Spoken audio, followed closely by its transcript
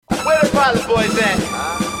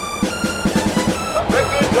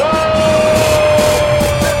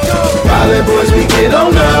Pilot boys, we get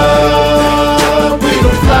on up. We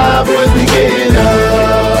don't fly boys, we getting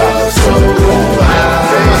up. So high,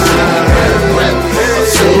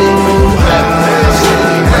 so high.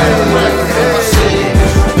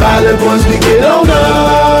 Pilot boys, we get on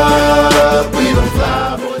up. We don't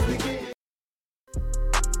fly boys, we get.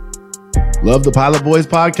 Love the Pilot Boys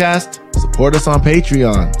podcast? Support us on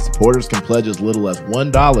Patreon. Supporters can pledge as little as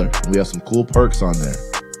 $1, and we have some cool perks on there.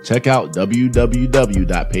 Check out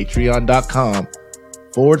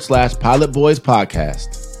www.patreon.com/Pilot Boys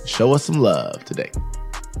podcast. Show us some love today.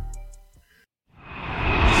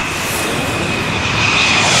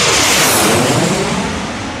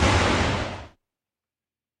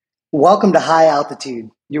 Welcome to High Altitude,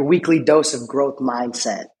 your weekly dose of growth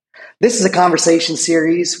mindset. This is a conversation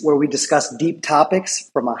series where we discuss deep topics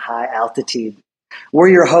from a high altitude. We're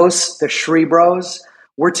your hosts, the Shri Bros.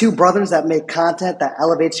 We're two brothers that make content that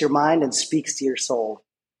elevates your mind and speaks to your soul.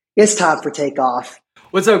 It's time for takeoff.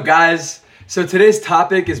 What's up, guys? So today's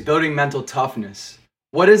topic is building mental toughness.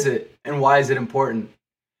 What is it and why is it important?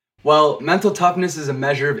 Well, mental toughness is a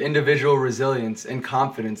measure of individual resilience and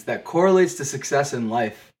confidence that correlates to success in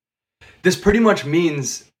life. This pretty much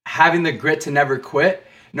means having the grit to never quit,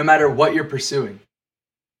 no matter what you're pursuing.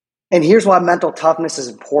 And here's why mental toughness is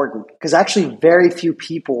important, because actually very few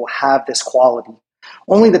people have this quality.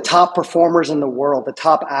 Only the top performers in the world, the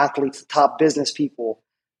top athletes, the top business people,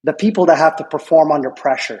 the people that have to perform under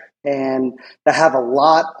pressure and that have a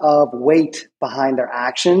lot of weight behind their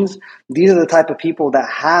actions, these are the type of people that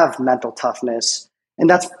have mental toughness. And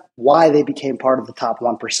that's why they became part of the top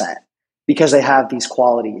 1%, because they have these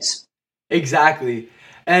qualities. Exactly.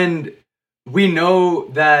 And we know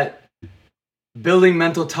that building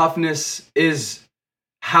mental toughness is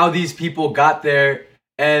how these people got there,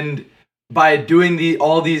 and by doing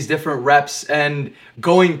all these different reps and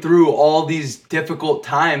going through all these difficult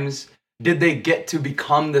times, did they get to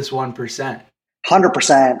become this 1%?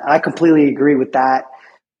 100%. I completely agree with that.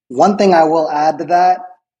 One thing I will add to that,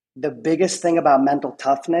 the biggest thing about mental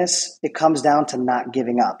toughness, it comes down to not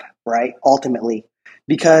giving up, right? Ultimately.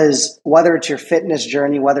 Because whether it's your fitness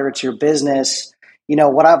journey, whether it's your business,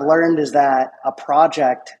 what I've learned is that a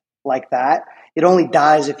project like that, it only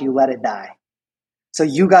dies if you let it die. So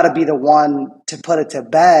you got to be the one to put it to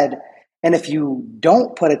bed. And if you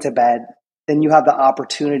don't put it to bed, then you have the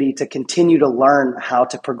opportunity to continue to learn how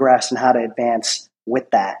to progress and how to advance with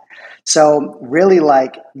that. So really,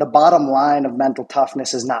 like, the bottom line of mental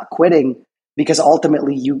toughness is not quitting, because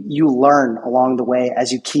ultimately you learn along the way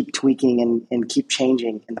as you keep tweaking and keep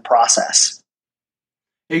changing in the process.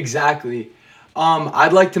 Exactly.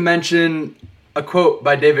 I'd like to mention a quote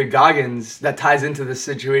by David Goggins that ties into this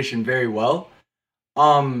situation very well.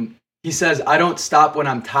 He says, "I don't stop when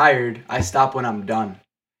I'm tired, I stop when I'm done."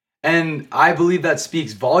 And I believe that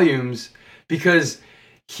speaks volumes, because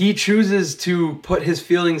he chooses to put his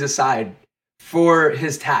feelings aside for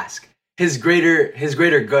his task. His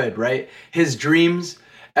greater good, right? His dreams,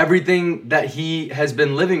 everything that he has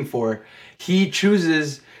been living for. He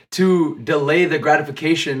chooses to delay the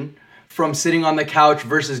gratification from sitting on the couch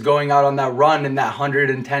versus going out on that run in that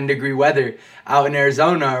 110-degree weather out in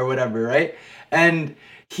Arizona or whatever, right? And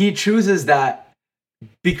he chooses that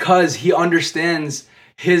because he understands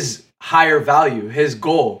his higher value, his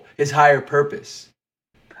goal, his higher purpose.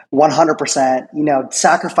 100%.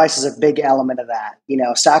 Sacrifice is a big element of that.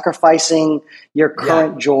 Sacrificing your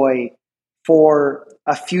current joy for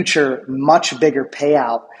a future, much bigger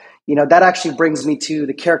payout. That actually brings me to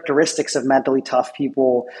the characteristics of mentally tough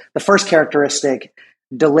people. The first characteristic,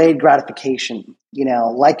 delayed gratification.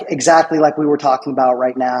 Exactly like we were talking about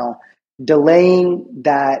right now, delaying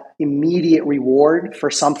that immediate reward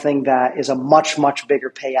for something that is a much, much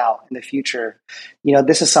bigger payout in the future.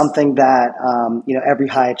 This is something that, every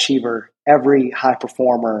high achiever, every high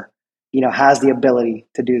performer, has the ability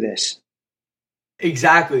to do this.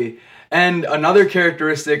 Exactly. And another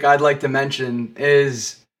characteristic I'd like to mention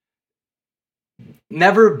is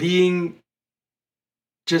never being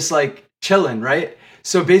just like chilling, right?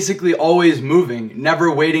 So basically always moving,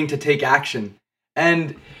 never waiting to take action.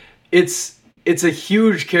 And it's a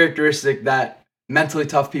huge characteristic that mentally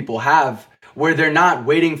tough people have, where they're not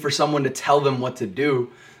waiting for someone to tell them what to do,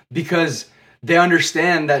 because they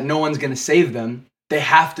understand that no one's going to save them. They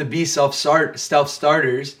have to be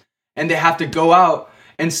self-starters, and they have to go out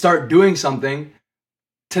and start doing something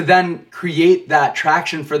to then create that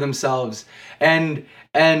traction for themselves and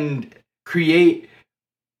create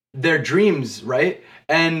their dreams, right?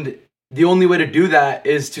 And the only way to do that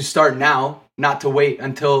is to start now, not to wait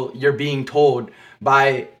until you're being told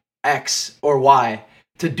by X or Y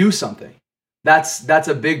to do something. That's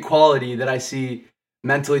a big quality that I see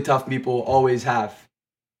mentally tough people always have.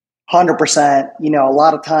 100%. A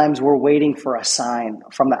lot of times we're waiting for a sign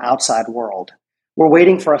from the outside world. We're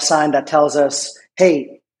waiting for a sign that tells us,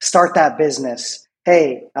 hey, start that business.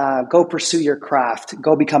 Hey, go pursue your craft.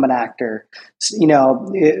 Go become an actor.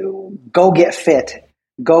 Go get fit.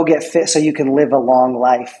 Go get fit so you can live a long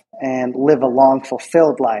life and live a long,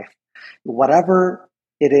 fulfilled life. Whatever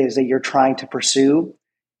it is that you're trying to pursue,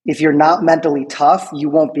 if you're not mentally tough, you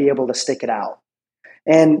won't be able to stick it out.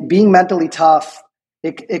 And being mentally tough,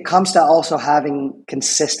 it comes to also having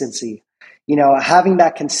consistency, having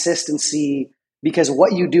that consistency, because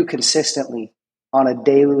what you do consistently on a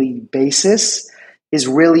daily basis is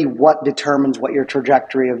really what determines what your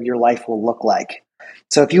trajectory of your life will look like.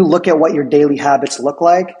 So if you look at what your daily habits look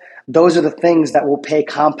like, those are the things that will pay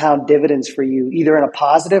compound dividends for you, either in a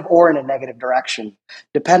positive or in a negative direction,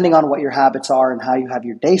 depending on what your habits are and how you have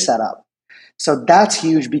your day set up. So that's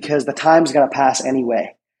huge, because the time's going to pass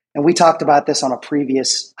anyway. And we talked about this on a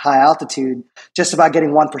previous high altitude, just about getting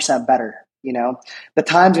 1% better. The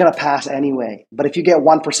time's going to pass anyway. But if you get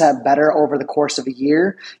 1% better over the course of a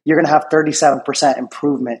year, you're going to have 37%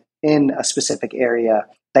 improvement in a specific area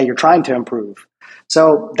that you're trying to improve.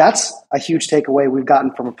 So that's a huge takeaway we've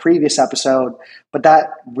gotten from a previous episode, but that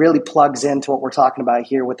really plugs into what we're talking about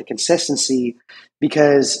here with the consistency,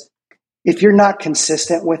 because if you're not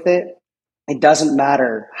consistent with it, it doesn't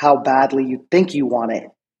matter how badly you think you want it.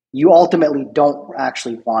 You ultimately don't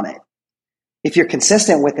actually want it. If you're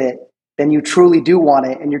consistent with it, then you truly do want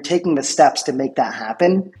it, and you're taking the steps to make that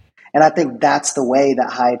happen. And I think that's the way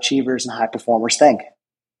that high achievers and high performers think.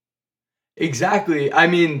 Exactly. I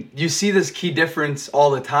mean, you see this key difference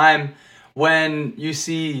all the time when you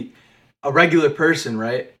see a regular person,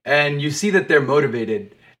 right? And you see that they're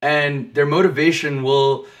motivated, and their motivation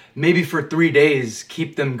will maybe for 3 days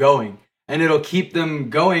keep them going. And it'll keep them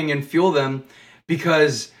going and fuel them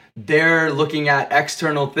because they're looking at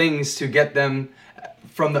external things to get them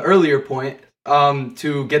from the earlier point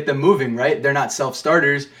to get them moving, right? They're not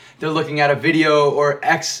self-starters. They're looking at a video or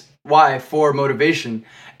X, Y for motivation.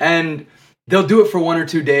 And they'll do it for 1 or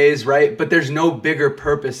 2 days, right? But there's no bigger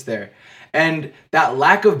purpose there. And that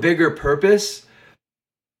lack of bigger purpose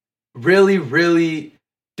really, really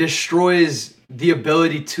destroys the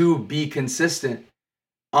ability to be consistent.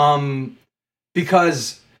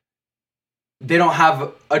 Because they don't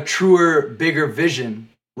have a truer, bigger vision,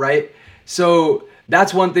 right? So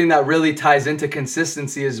that's one thing that really ties into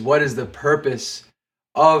consistency, is what is the purpose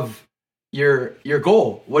of your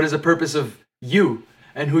goal? What is the purpose of you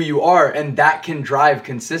and who you are? And that can drive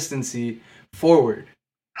consistency forward.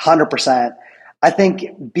 100%. I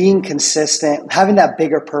think being consistent, having that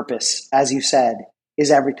bigger purpose, as you said,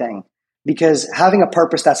 is everything. Because having a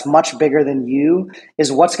purpose that's much bigger than you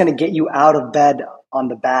is what's going to get you out of bed on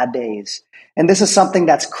the bad days. And this is something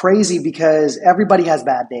that's crazy, because everybody has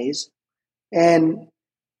bad days and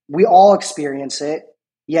we all experience it.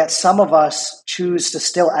 Yet some of us choose to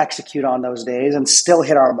still execute on those days and still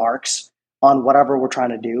hit our marks on whatever we're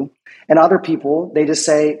trying to do. And other people, they just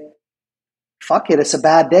say, fuck it, it's a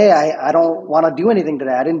bad day. I don't want to do anything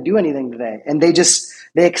today. I didn't do anything today. And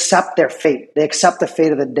they accept their fate. They accept the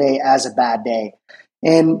fate of the day as a bad day.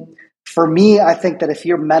 And for me, I think that if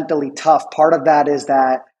you're mentally tough, part of that is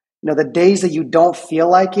that, the days that you don't feel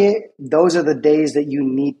like it, those are the days that you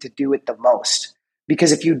need to do it the most.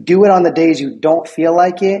 Because if you do it on the days you don't feel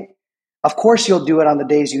like it, of course you'll do it on the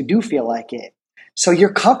days you do feel like it. So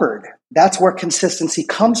you're covered. That's where consistency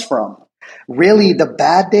comes from. Really, the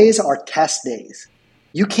bad days are test days.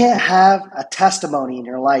 You can't have a testimony in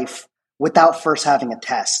your life without first having a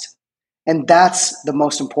test. And that's the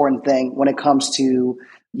most important thing when it comes to,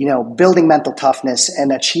 building mental toughness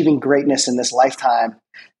and achieving greatness in this lifetime.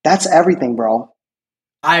 That's everything, bro.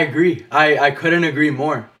 I agree. I couldn't agree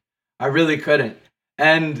more. I really couldn't.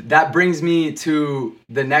 And that brings me to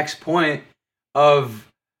the next point of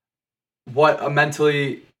what a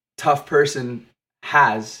mentally tough person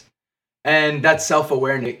has. And that's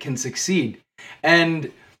self-awareness. It can succeed.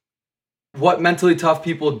 And what mentally tough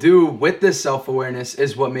people do with this self-awareness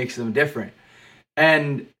is what makes them different.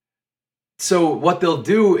 And so what they'll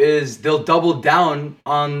do is they'll double down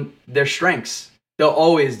on their strengths. They'll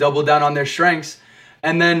always double down on their strengths,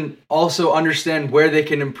 and then also understand where they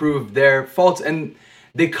can improve their faults. And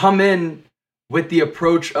they come in with the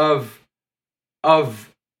approach of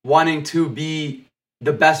wanting to be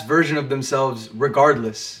the best version of themselves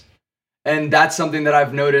regardless. And that's something that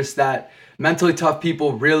I've noticed that mentally tough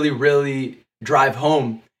people really, really drive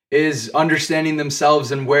home, is understanding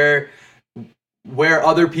themselves and where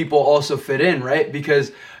other people also fit in, right?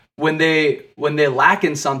 Because when they lack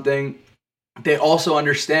in something, they also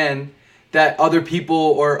understand that other people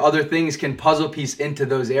or other things can puzzle piece into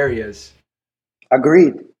those areas.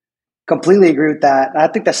 Agreed. Completely agree with that. And I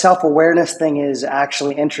think the self-awareness thing is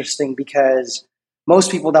actually interesting because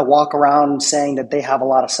most people that walk around saying that they have a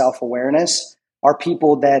lot of self-awareness are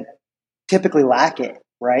people that typically lack it,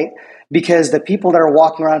 right? Because the people that are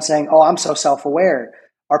walking around saying, oh, I'm so self-aware,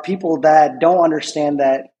 are people that don't understand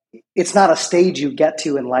that it's not a stage you get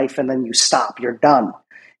to in life and then you stop, you're done.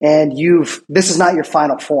 And this is not your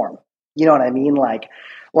final form. You know what I mean?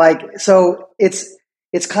 So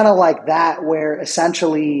it's kind of like that, where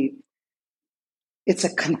essentially it's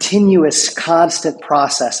a continuous, constant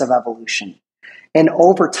process of evolution. And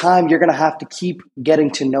over time, you're going to have to keep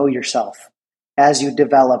getting to know yourself as you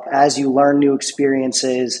develop, as you learn new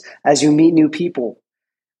experiences, as you meet new people.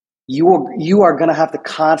 You are going to have to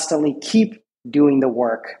constantly keep doing the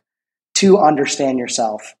work to understand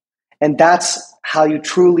yourself. And that's how you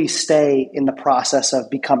truly stay in the process of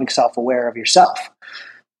becoming self-aware of yourself.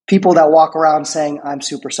 People that walk around saying, I'm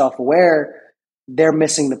super self-aware, they're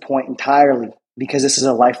missing the point entirely, because this is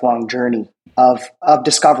a lifelong journey of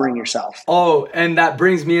discovering yourself. Oh, and that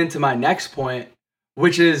brings me into my next point,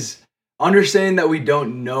 which is understanding that we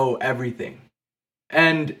don't know everything.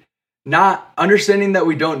 And not understanding that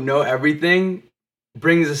we don't know everything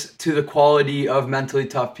brings us to the quality of mentally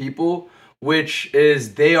tough people, which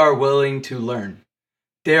is they are willing to learn.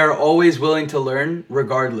 They are always willing to learn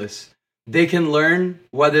regardless. They can learn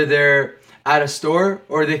whether they're at a store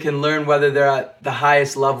or they can learn whether they're at the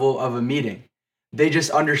highest level of a meeting. They just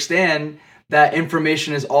understand that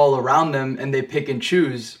information is all around them and they pick and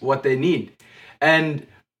choose what they need. And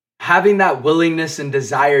having that willingness and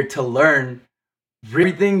desire to learn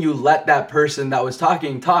everything, you let that person that was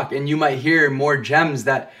talking talk, and you might hear more gems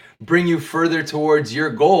that bring you further towards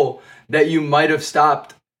your goal that you might have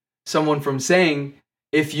stopped someone from saying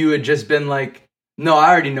if you had just been like, no, I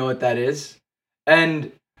already know what that is.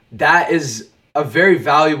 And that is a very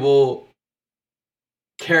valuable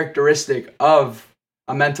characteristic of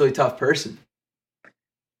a mentally tough person.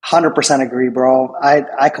 100% agree, bro.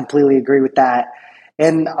 I completely agree with that.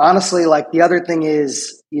 And honestly, like, the other thing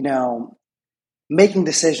is, making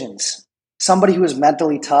decisions. Somebody who is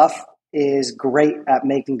mentally tough is great at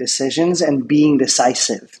making decisions and being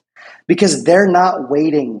decisive, because they're not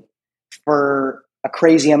waiting for a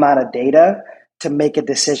crazy amount of data to make a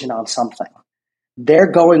decision on something.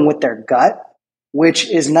 They're going with their gut, which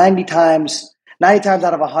is 90 times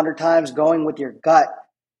out of 100 times, going with your gut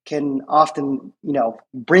can often,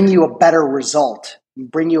 bring you a better result,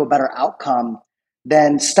 bring you a better outcome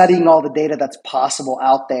than studying all the data that's possible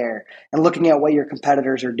out there and looking at what your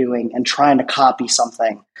competitors are doing and trying to copy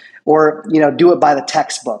something, or, do it by the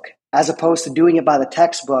textbook. As opposed to doing it by the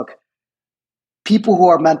textbook, people who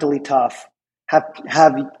are mentally tough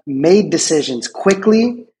have made decisions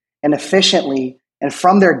quickly and efficiently and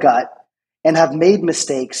from their gut, and have made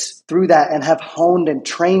mistakes through that, and have honed and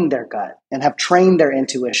trained their gut and have trained their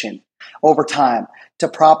intuition over time to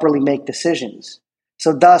properly make decisions.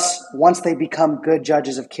 So thus, once they become good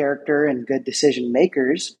judges of character and good decision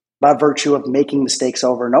makers by virtue of making mistakes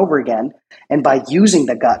over and over again, and by using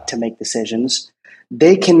the gut to make decisions,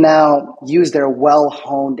 they can now use their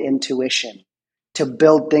well-honed intuition to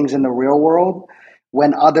build things in the real world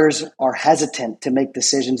when others are hesitant to make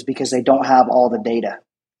decisions because they don't have all the data.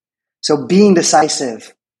 So being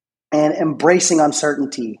decisive and embracing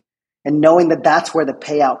uncertainty and knowing that that's where the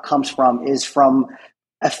payout comes from is from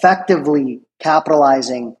effectively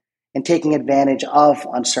capitalizing and taking advantage of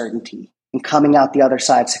uncertainty and coming out the other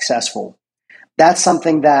side successful. That's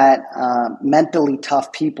something that mentally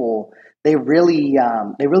tough people, they really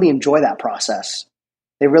enjoy that process.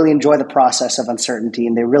 They really enjoy the process of uncertainty,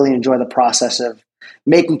 and they really enjoy the process of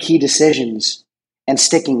making key decisions and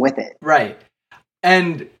sticking with it. Right.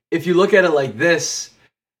 And if you look at it like this,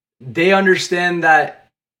 they understand that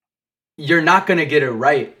you're not going to get it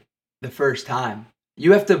right the first time.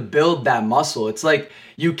 You have to build that muscle. It's like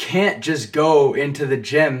you can't just go into the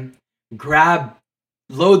gym,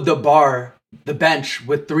 load the bench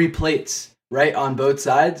with 3 plates, right, on both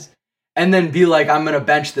sides, and then be like, I'm going to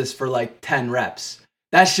bench this for like 10 reps.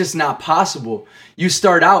 That's just not possible. You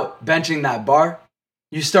start out benching that bar.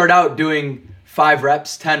 You start out doing 5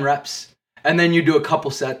 reps, 10 reps, and then you do a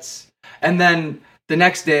couple sets. And then the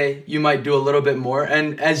next day you might do a little bit more.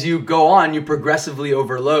 And as you go on, you progressively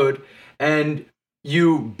overload and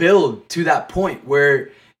you build to that point where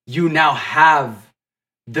you now have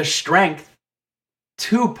the strength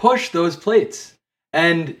to push those plates.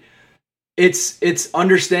 And it's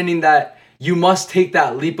understanding that you must take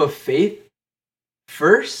that leap of faith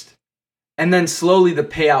first, and then slowly the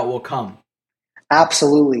payout will come.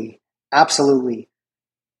 Absolutely. Absolutely.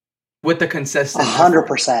 with the consistent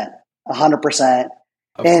 100%. 100%.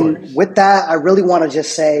 Of And course. with that, I really want to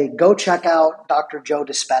just say, go check out Dr. Joe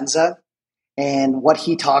Dispenza and what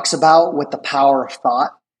he talks about with the power of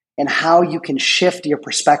thought and how you can shift your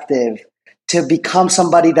perspective to become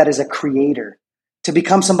somebody that is a creator, to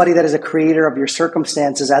become somebody that is a creator of your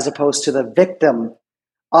circumstances as opposed to the victim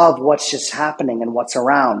of what's just happening and what's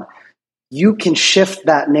around. You can shift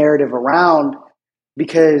that narrative around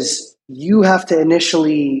because you have to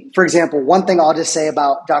initially, for example, one thing I'll just say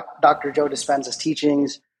about Dr. Joe Dispenza's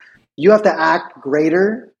teachings, you have to act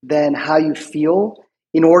greater than how you feel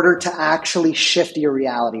in order to actually shift your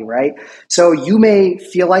reality, right? So you may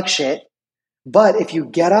feel like shit, but if you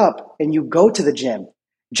get up and you go to the gym,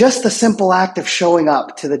 just the simple act of showing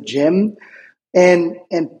up to the gym and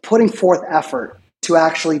putting forth effort to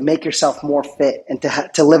actually make yourself more fit and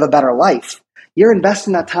to live a better life, you're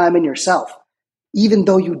investing that time in yourself, even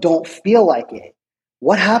though you don't feel like it.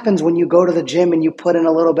 What happens when you go to the gym and you put in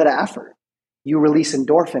a little bit of effort? You release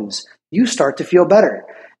endorphins. You start to feel better.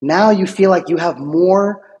 Now you feel like you have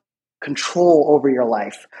more control over your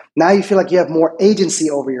life. Now you feel like you have more agency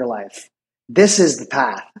over your life. This is the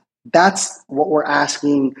path. That's what we're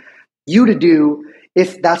asking you to do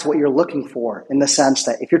if that's what you're looking for, in the sense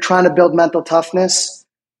that if you're trying to build mental toughness,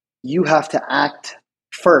 you have to act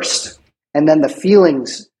first. And then the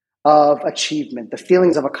feelings of achievement, the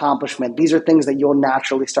feelings of accomplishment, these are things that you'll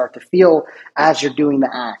naturally start to feel as you're doing the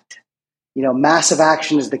act. You know, massive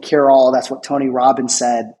action is the cure-all. That's what Tony Robbins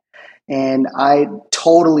said. And I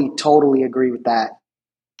totally agree with that.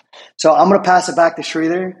 So I'm going to pass it back to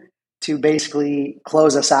Sridhar to basically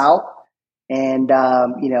close us out. And,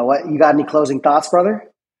 you know what, you got any closing thoughts, brother?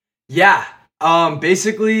 Yeah.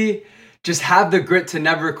 Basically, just have the grit to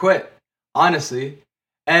never quit, honestly.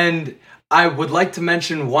 And I would like to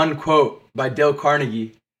mention one quote by Dale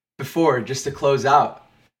Carnegie before, just to close out.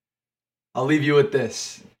 I'll leave you with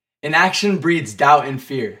this. Inaction breeds doubt and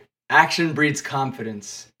fear. Action breeds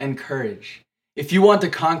confidence and courage. If you want to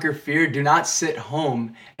conquer fear, do not sit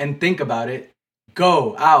home and think about it.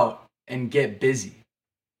 Go out and get busy.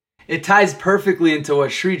 It ties perfectly into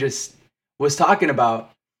what Sri just was talking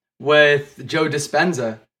about with Joe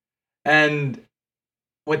Dispenza. And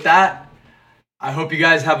with that, I hope you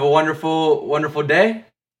guys have a wonderful day.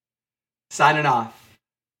 Signing off.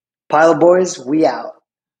 Pilot Boys, we out.